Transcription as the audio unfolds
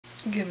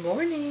Good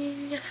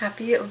morning!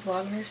 Happy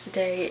Vlogmas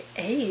Day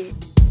 8.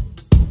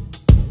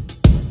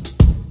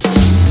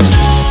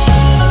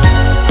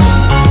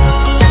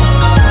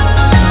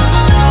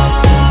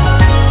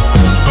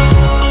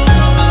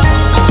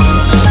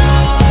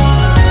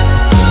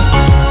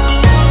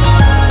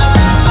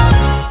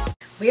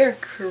 We are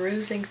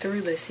cruising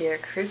through this year,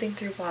 cruising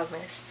through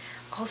Vlogmas.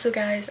 Also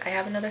guys, I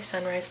have another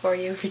sunrise for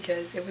you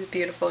because it was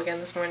beautiful again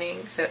this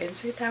morning, so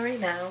insert that right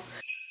now.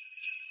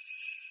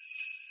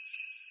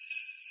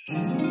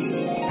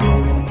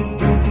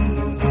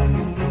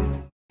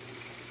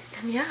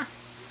 And yeah,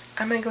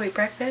 I'm gonna go eat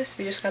breakfast.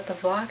 We just got the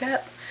vlog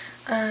up,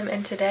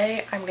 and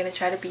today I'm gonna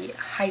try to be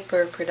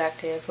hyper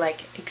productive,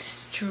 like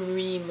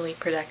extremely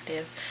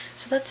productive.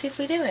 So let's see if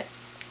we do it.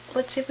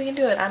 Let's see if we can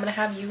do it. I'm gonna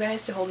have you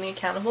guys to hold me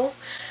accountable.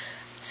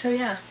 So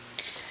yeah.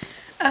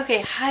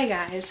 Okay, hi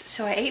guys.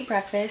 So I ate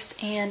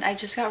breakfast and I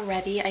just got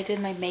ready. I did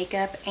my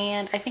makeup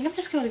and I think I'm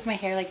just gonna leave my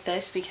hair like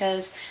this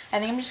because I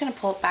think I'm just gonna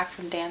pull it back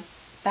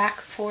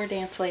for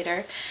dance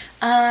later.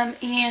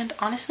 And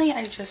honestly,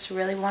 I just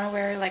really want to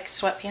wear like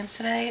sweatpants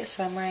today,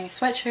 so I'm wearing a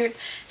sweatshirt,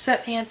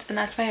 sweatpants, and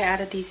that's why I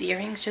added these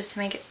earrings, just to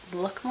make it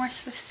look more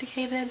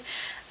sophisticated.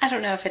 I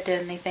don't know if it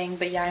did anything,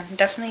 but yeah, I'm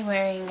definitely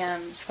wearing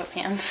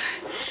sweatpants.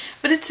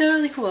 But it's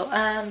totally cool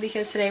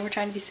because today we're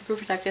trying to be super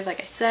productive.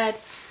 Like I said,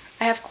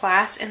 I have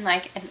class in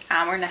like an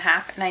hour and a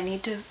half, and I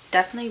need to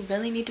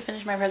really need to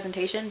finish my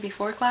presentation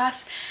before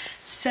class.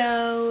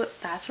 So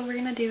that's what we're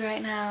gonna do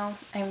right now.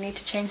 I need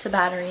to change the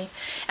battery.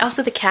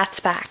 Also, the cat's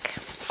back.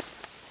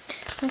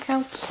 Look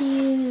how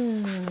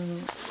cute.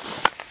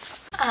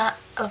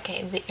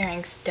 Okay, the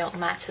earrings don't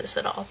match this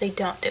at all. They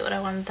don't do what I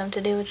wanted them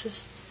to do, which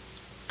is,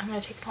 I'm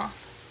gonna take them off.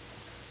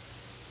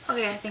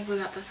 Okay, I think we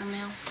got the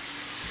thumbnail.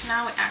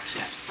 Now we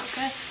actually have to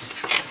focus.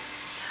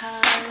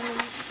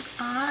 Because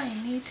I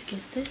need to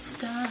get this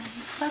done.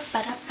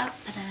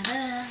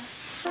 Ba-ba-da-ba-ba-da-da.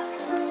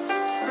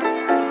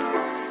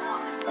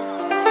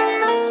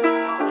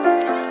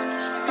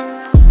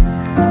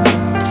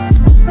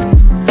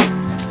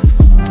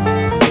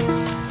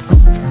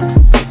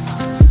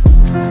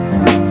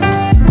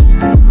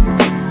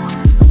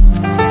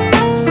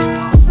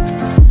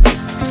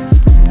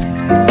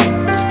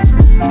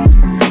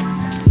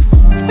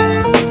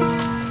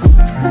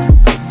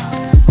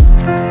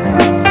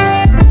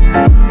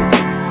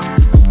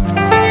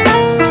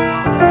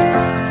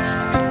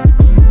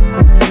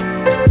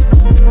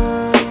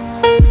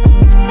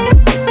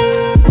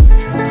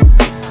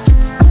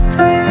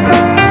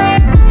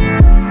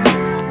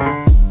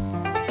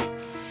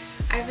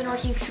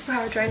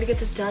 Trying to get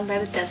this done by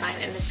the deadline,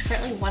 and it's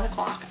currently 1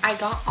 o'clock. I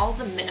got all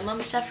the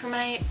minimum stuff for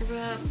my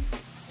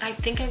I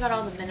think I got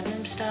all the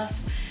minimum stuff.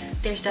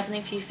 There's definitely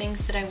a few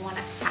things that I want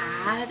to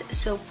add,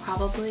 so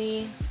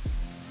probably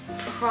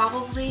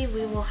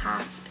we will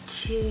have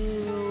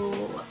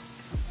to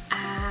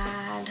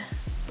add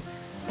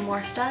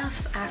more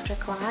stuff after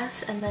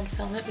class and then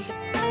film it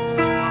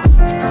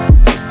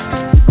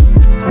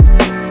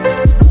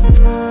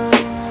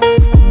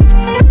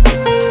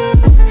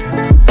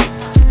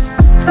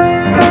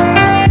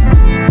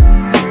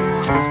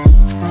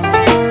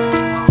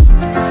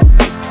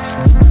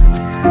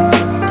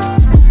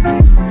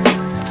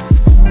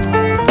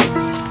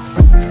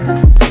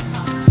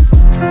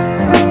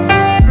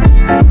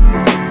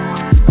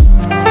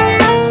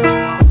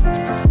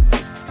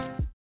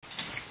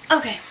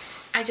Okay,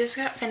 I just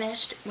got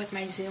finished with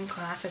my Zoom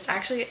class, which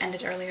actually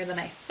ended earlier than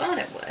I thought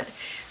it would,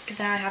 because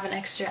now I have an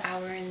extra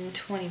hour and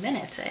 20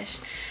 minutes-ish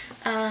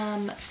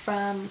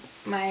from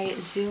my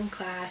Zoom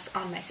class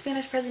on my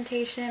Spanish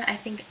presentation. I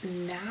think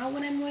now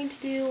what I'm going to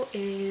do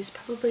is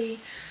probably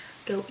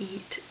go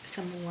eat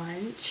some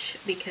lunch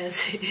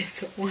because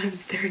it's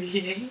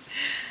 1:38.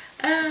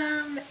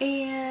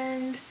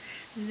 And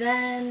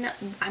then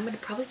I'm going to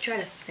probably try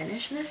to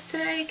finish this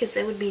today because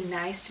it would be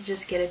nice to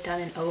just get it done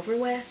and over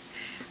with.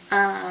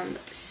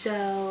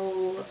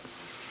 So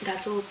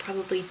that's what we'll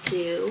probably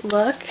do.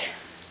 Look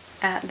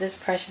at this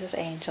precious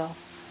angel.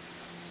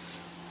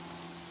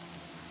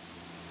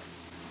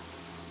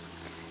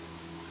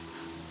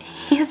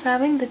 He is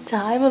having the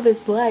time of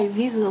his life.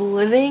 He's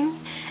living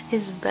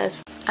his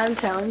best. I'm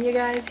telling you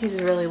guys, he's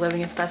really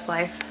living his best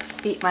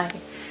life. Beat my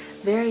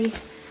very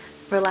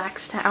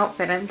relaxed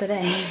outfit in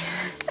today.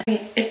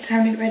 Okay, it's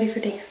time to get ready for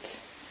dance.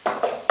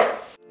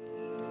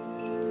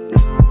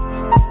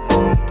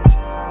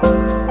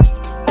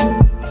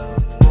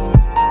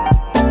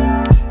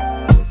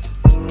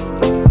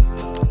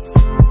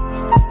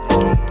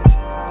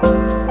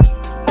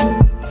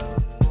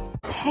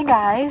 Hey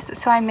guys,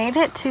 so I made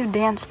it to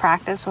dance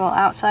practice, well,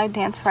 outside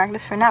dance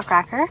practice for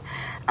Nutcracker,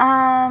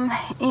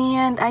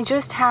 and I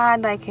just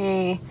had like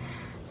an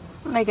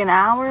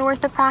hour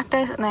worth of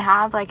practice, and now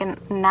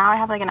I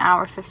have like an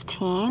hour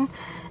 15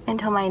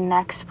 until my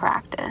next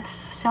practice.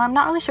 So I'm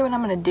not really sure what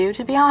I'm gonna do,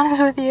 to be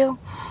honest with you.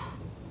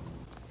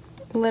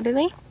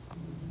 Literally,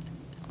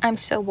 I'm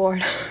so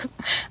bored.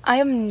 I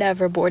am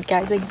never bored,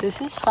 guys. Like,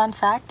 this is fun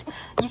fact.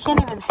 You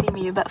can't even see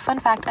me, but fun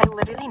fact, I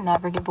literally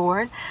never get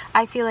bored.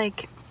 I feel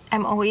like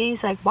I'm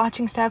always like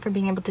watching stuff or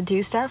being able to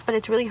do stuff, but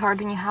it's really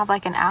hard when you have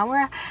like an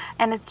hour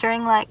and it's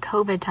during like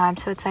COVID time,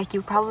 so it's like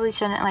you probably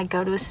shouldn't like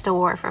go to a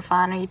store for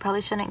fun, or you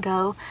probably shouldn't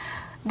go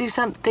do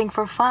something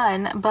for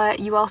fun, but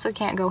you also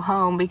can't go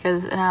home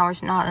because an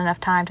hour's not enough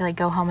time to like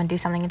go home and do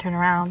something and turn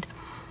around.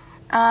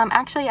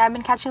 Actually, I've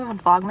been catching up on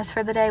vlogmas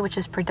for the day, which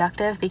is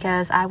productive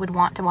because I would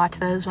want to watch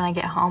those when I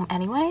get home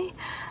anyway.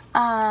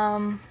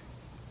 But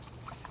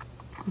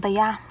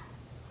yeah,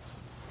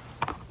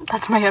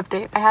 that's my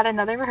update. I had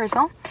another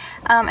rehearsal,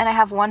 and I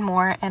have one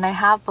more, and I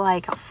have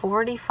like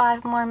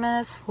 45 more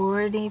minutes,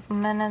 40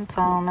 minutes,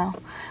 I don't know.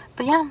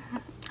 But yeah,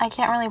 I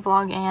can't really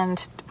vlog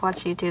and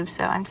watch YouTube,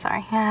 so I'm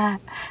sorry. Hi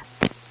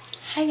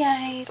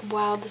guys.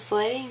 Wow, this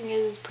lighting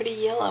is pretty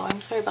yellow. I'm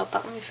sorry about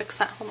that. Let me fix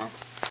that. Hold on.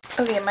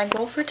 Okay, my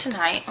goal for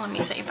tonight, let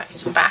me set you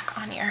guys back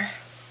on your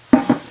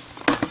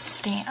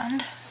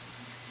stand.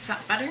 Is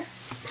that better?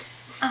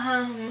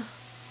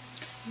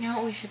 You know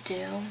what we should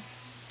do?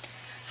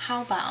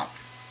 How about,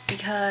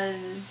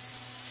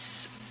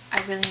 because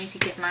I really need to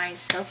get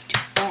myself to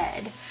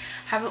bed,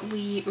 how about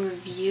we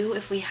review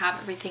if we have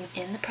everything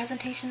in the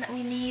presentation that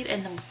we need,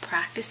 and then we'll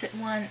practice it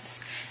once,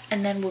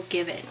 and then we'll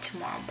give it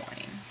tomorrow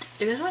morning.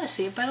 Do you guys want to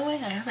see it, by the way?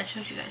 I haven't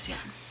showed you guys yet.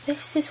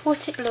 This is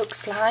what it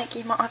looks like.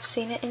 You might have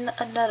seen it in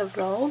another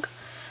vlog,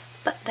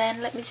 but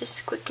then let me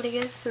just quickly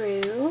go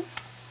through.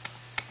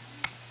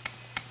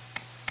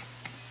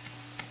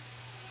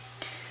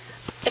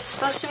 It's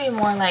supposed to be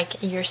more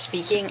like you're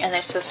speaking, and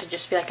it's supposed to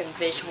just be like a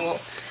visual.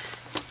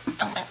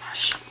 Oh my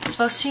gosh. It's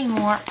supposed to be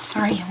more,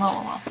 sorry,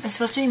 whoa. It's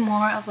supposed to be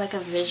more of like a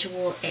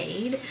visual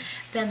aid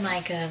than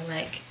like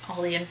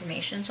all the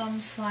information's on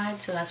the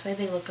slide, so that's why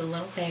they look a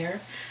little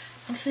bare.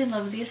 Honestly, I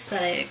love the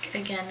aesthetic.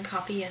 Again,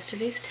 copy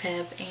yesterday's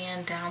tip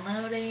and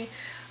download a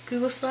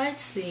Google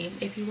Slides theme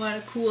if you want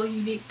a cool,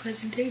 unique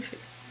presentation.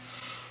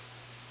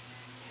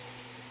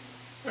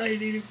 I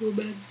need to go to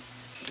bed.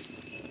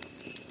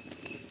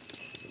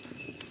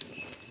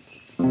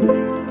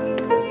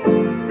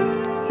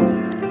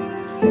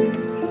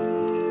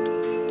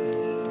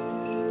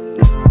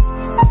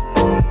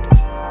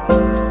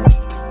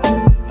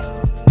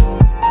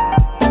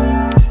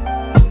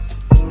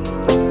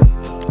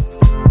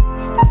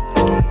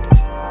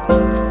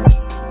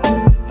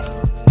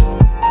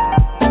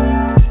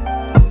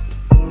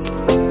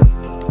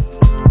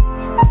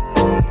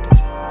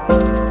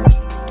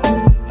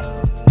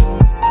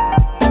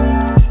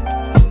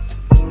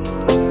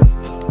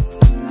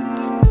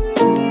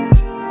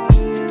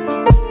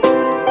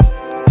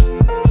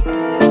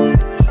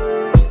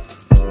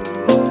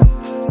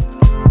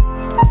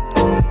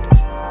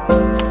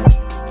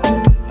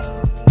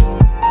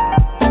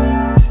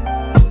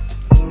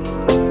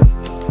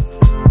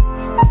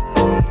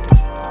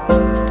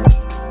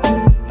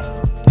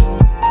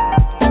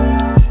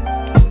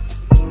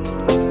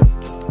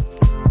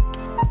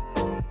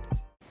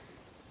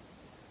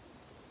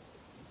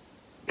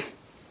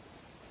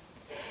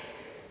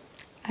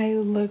 I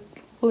look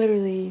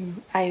literally,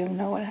 I don't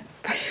know what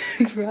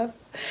happened.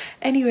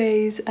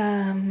 Anyways,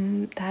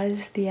 that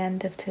is the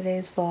end of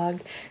today's vlog.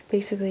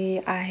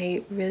 Basically,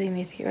 I really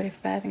need to get ready for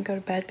bed and go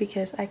to bed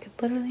because I could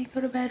literally go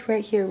to bed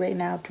right here, right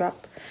now,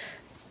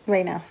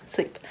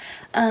 sleep.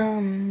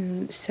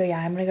 So yeah,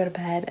 I'm gonna go to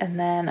bed and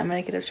then I'm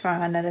gonna get up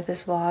tomorrow and edit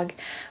this vlog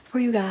for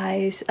you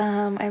guys.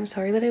 I'm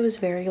sorry that it was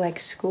very like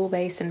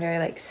school-based and very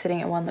like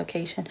sitting at one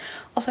location.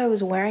 Also, I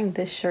was wearing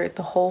this shirt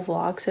the whole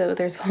vlog, so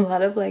there's a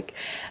lot of like,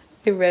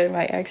 I read in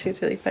my actually,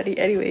 it's really funny.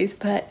 Anyways,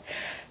 but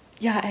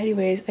yeah,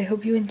 anyways, I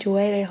hope you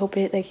enjoyed. I hope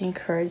it like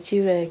encouraged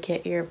you to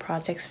get your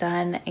projects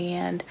done.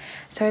 And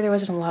sorry there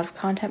wasn't a lot of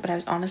content, but I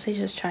was honestly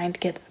just trying to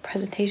get the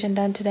presentation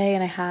done today,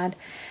 and I had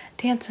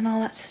dance and all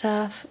that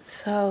stuff.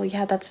 So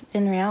yeah, that's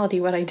in reality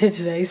what I did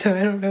today, so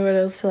I don't know what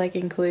else to like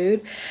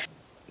include.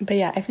 But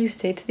yeah, if you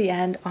stayed to the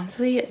end,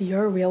 honestly,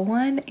 you're a real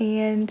one,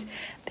 and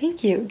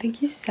thank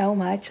you so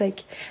much.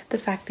 Like, the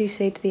fact that you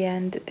stayed to the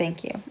end,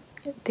 thank you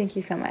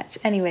so much.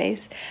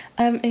 Anyways,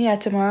 and yeah,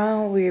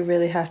 tomorrow we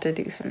really have to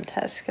do some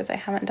tests because I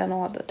haven't done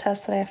all of the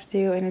tests that I have to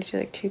do. I need to do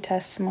like 2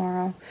 tests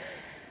tomorrow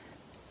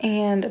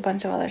and a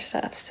bunch of other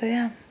stuff. So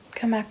yeah,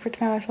 come back for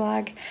tomorrow's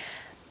vlog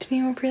to be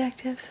more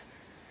productive.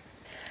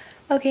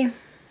 Okay,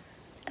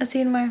 I'll see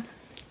you tomorrow.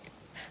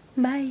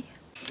 Bye.